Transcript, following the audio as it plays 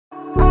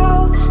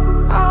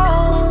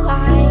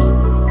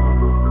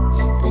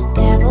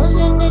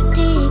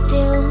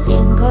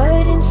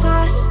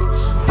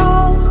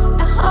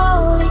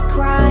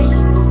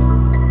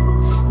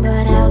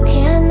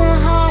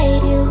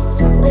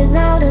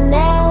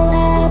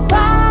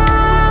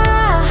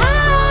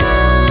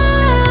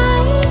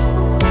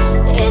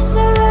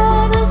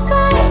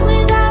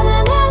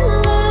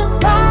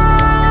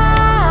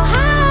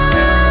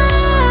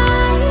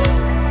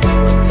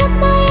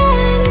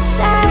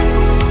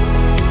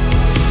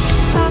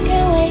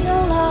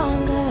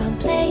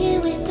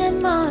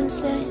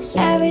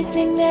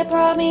that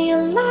brought me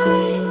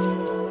alive.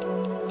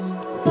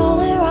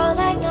 Going wrong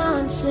like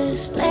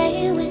nonsense,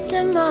 playing with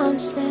the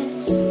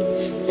monsters.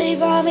 They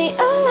brought me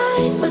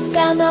alive, but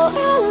got no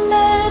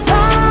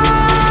alibi.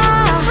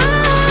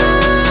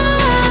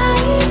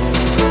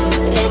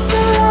 It's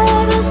a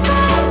lover's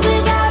fight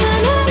without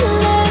an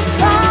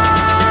alibi.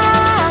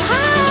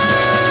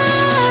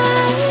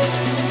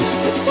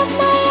 It took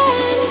my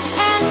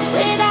innocence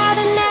without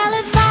an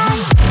alibi.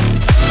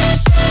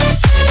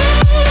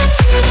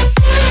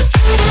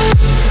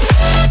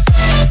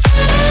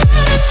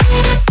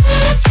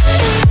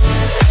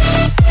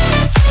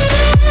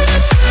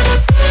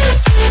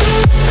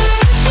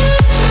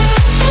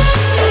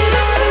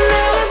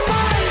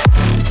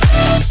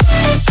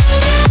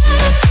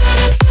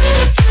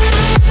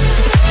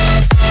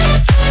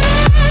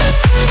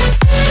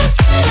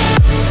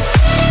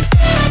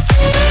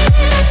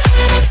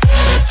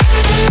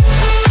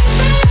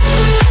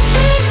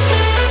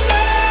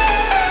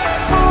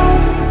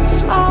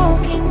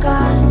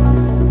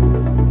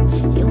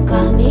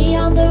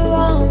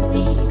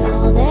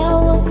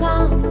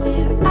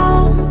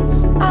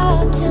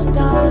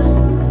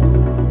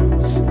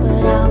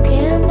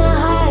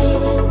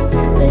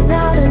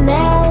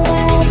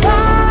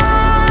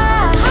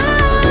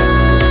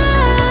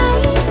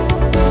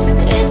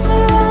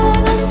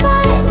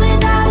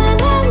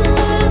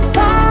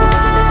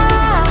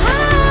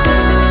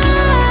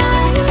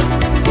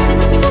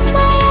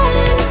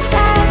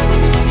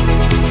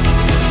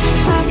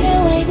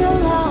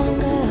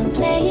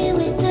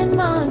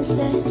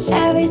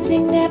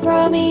 Everything that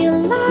brought me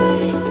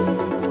alive.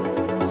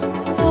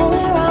 Oh,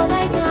 we're all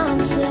like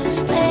nonsense,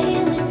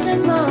 playing with the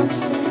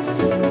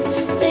monsters.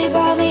 They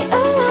brought me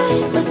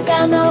alive, but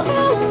got no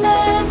alibi.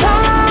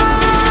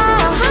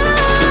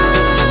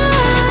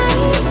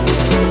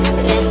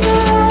 It's a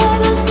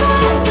lover's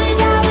fight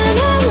without an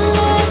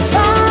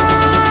alibi.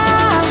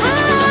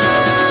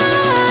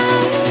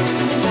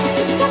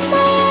 It took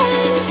my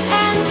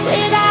innocence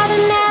without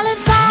an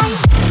alibi.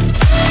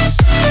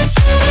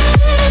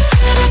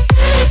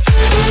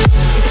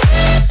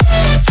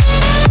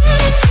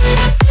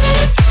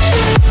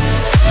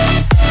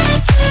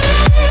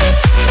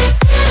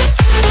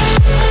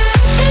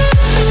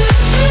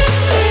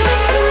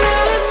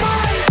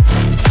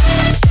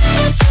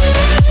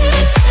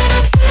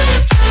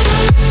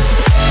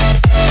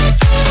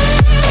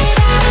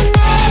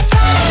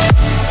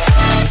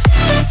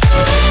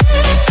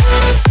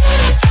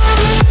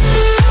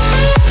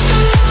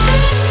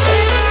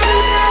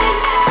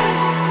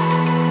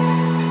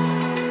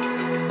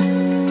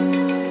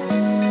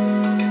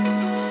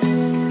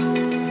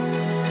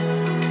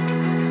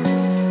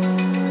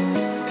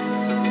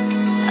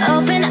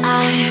 Open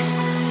eye,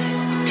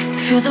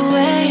 feel the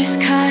waves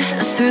cut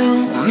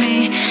through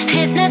me.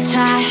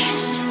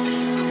 Hypnotized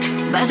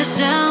by the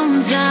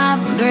sounds I'm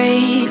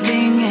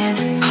breathing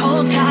in.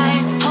 Hold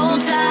tight,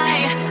 hold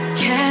tight.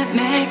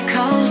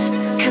 Chemicals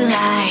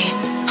collide.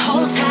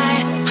 Hold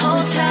tight,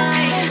 hold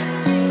tight,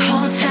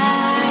 hold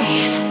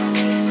tight.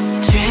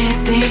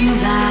 Dripping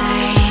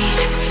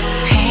lights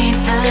paint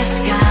the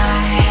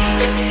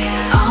skies,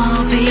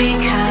 all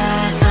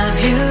because of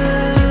you.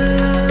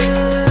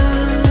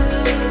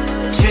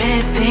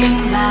 Dripping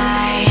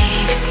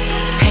lights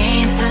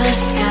paint the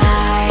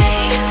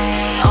skies,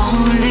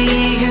 only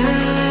you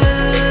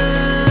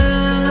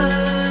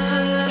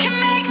can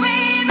make me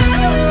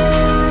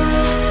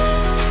move.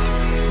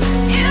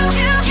 You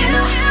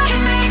can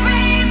make me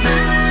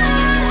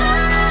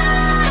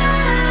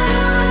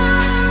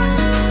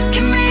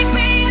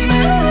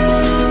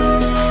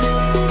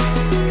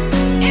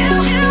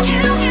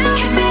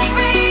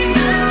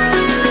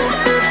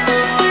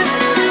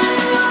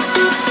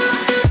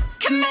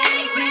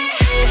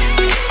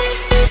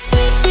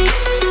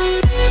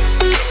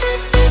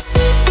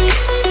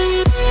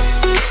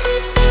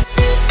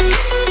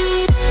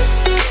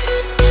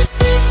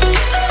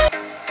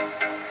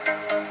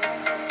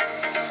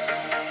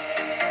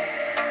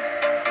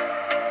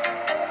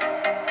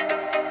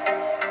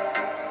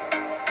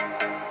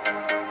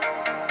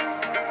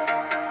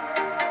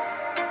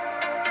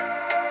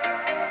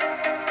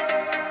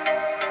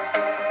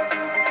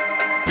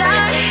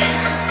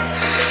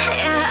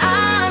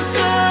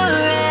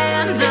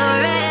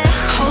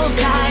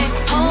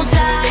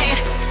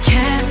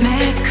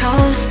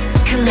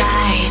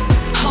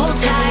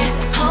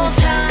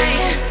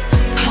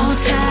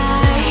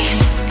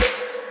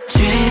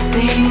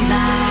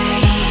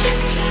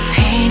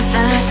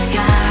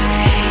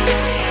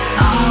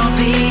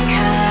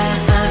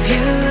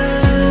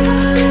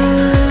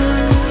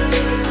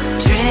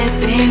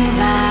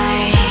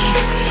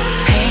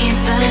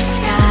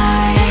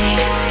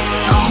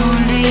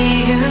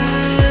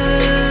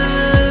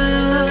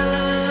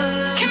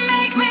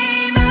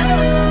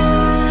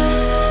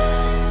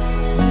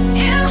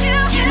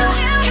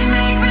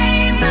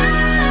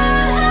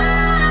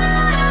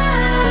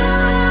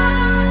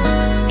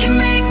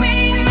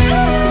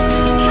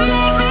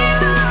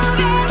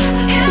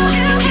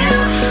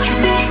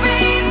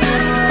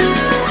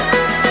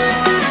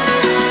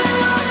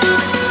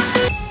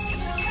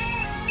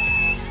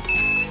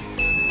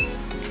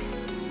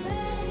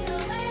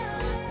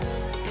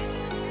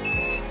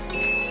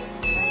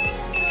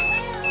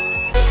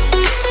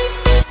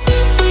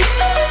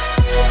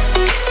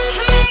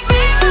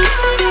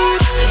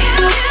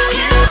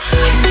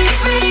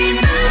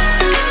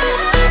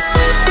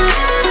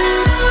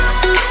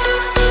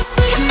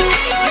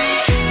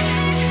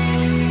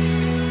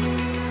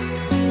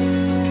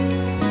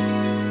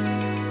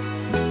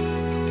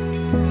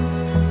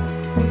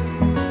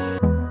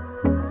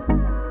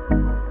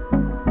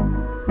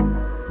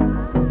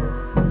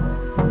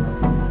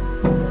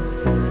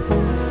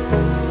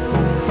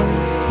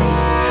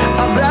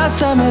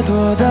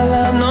toda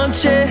la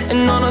noche.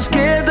 No nos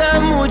queda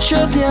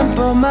mucho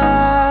tiempo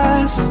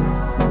más.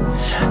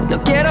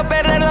 No quiero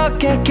perder lo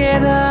que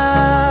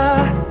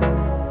queda.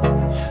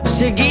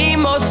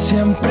 Seguimos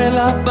siempre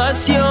la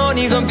pasión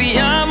y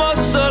confiamos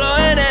solo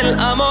en el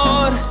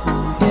amor.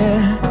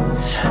 Yeah.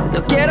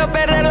 No quiero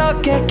perder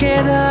lo que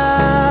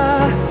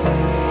queda.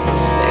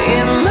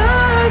 Y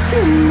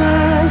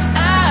más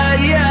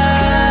allá,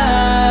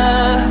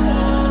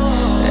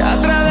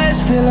 a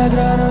través de la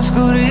gran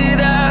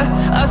oscuridad,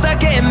 hasta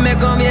que me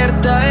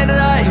convierta en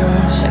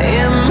rayos.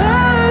 Y